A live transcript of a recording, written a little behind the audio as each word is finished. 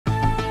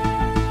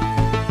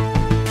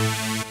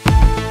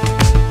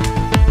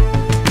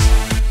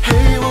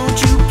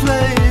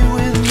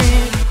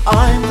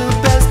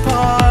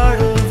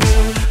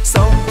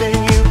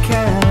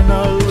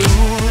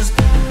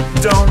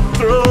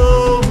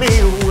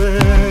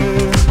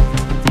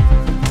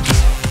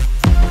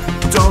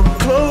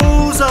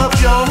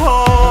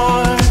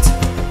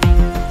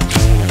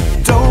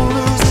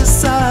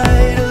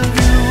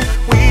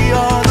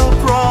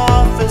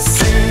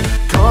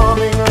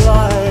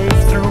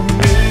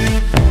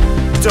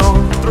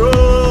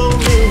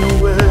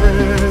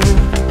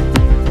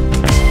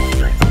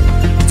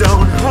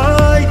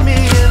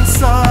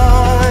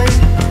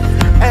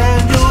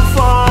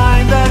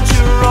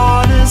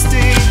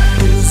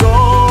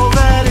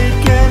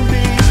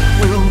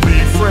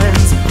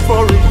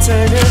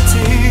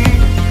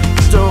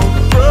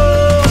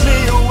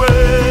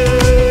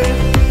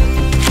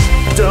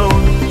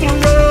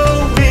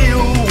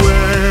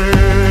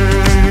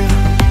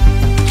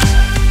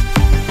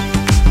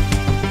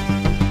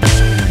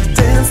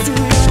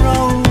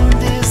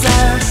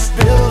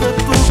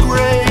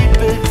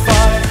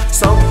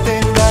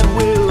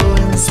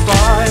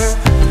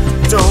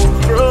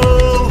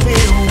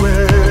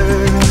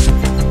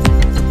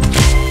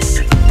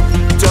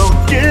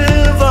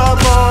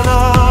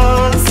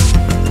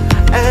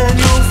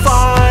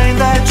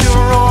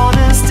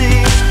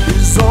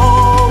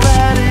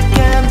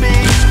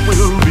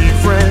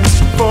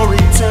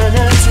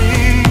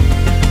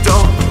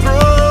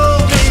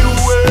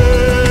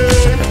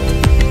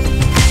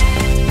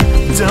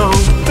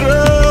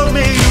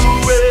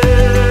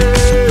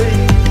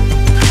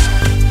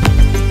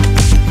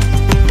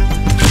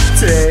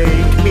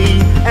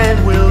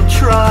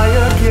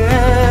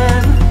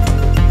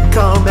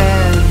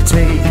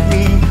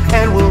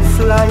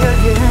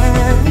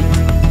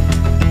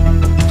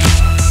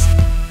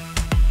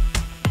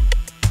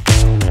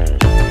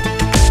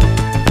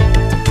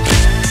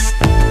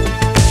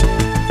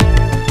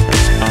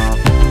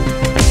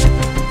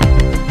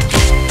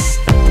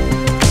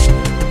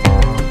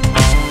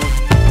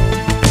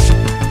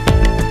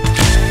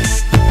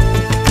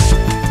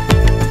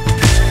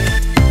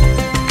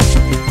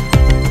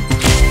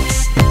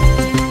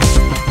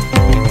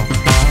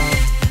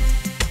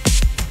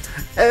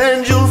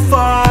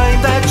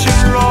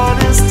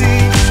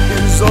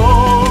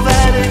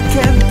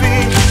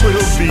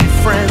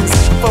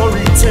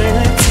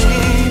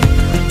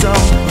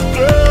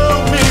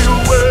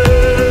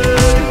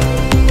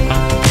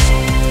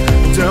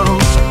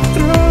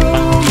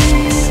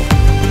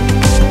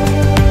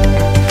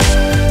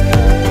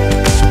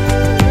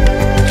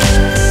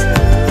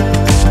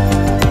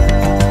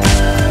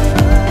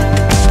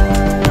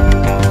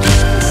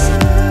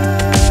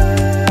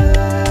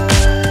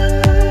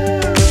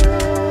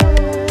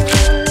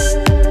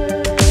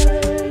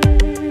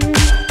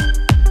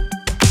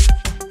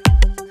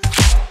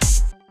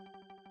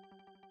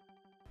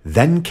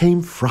Then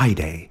came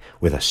Friday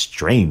with a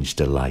strange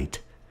delight,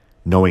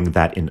 knowing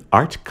that in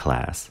art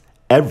class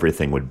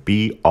everything would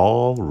be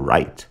all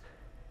right.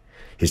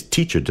 His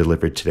teacher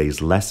delivered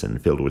today's lesson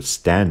filled with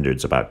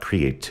standards about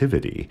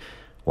creativity,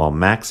 while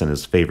Max and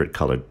his favorite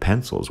colored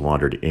pencils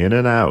wandered in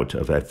and out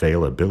of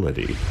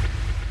availability.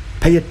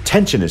 "Pay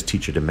attention," his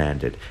teacher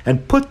demanded,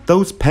 "and put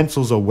those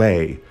pencils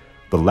away.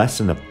 The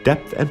lesson of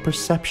depth and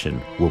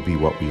perception will be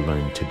what we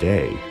learn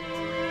today."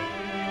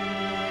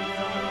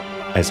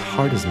 As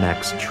hard as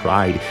Max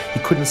tried, he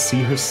couldn't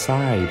see her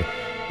side.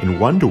 In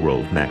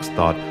Wonderworld, Max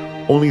thought,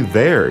 only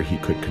there he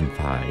could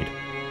confide.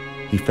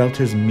 He felt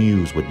his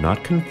muse would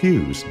not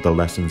confuse the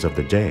lessons of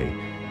the day,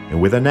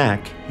 and with a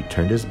knack, he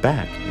turned his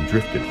back and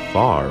drifted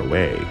far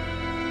away.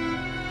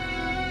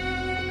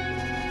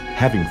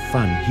 Having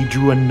fun, he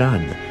drew a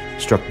nun,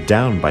 struck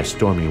down by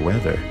stormy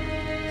weather.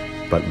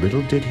 But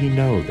little did he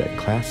know that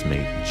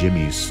classmate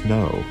Jimmy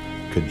Snow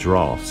could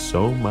draw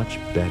so much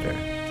better.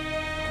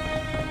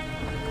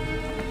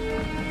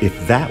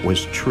 If that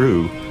was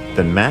true,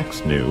 then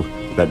Max knew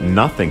that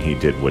nothing he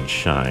did would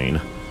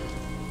shine.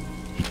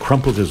 He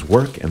crumpled his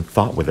work and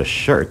thought with a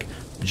shirk,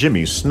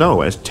 "Jimmy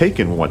Snow has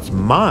taken what's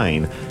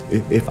mine.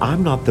 If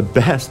I'm not the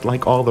best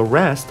like all the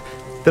rest,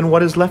 then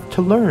what is left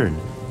to learn?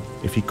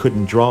 If he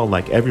couldn't draw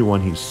like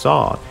everyone he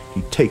saw,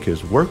 he'd take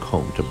his work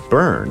home to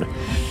burn."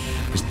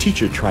 His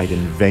teacher tried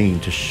in vain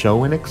to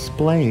show and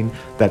explain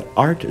that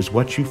art is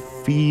what you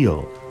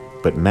feel,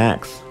 but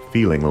Max,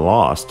 feeling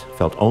lost,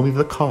 felt only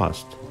the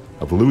cost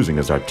of losing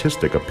his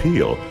artistic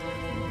appeal.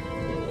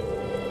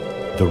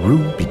 The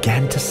room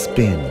began to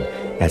spin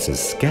as his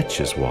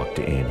sketches walked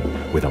in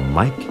with a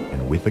mic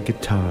and with a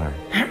guitar.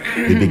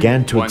 They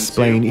began to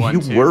explain,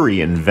 "You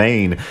worry in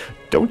vain.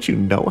 Don't you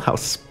know how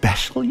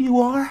special you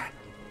are?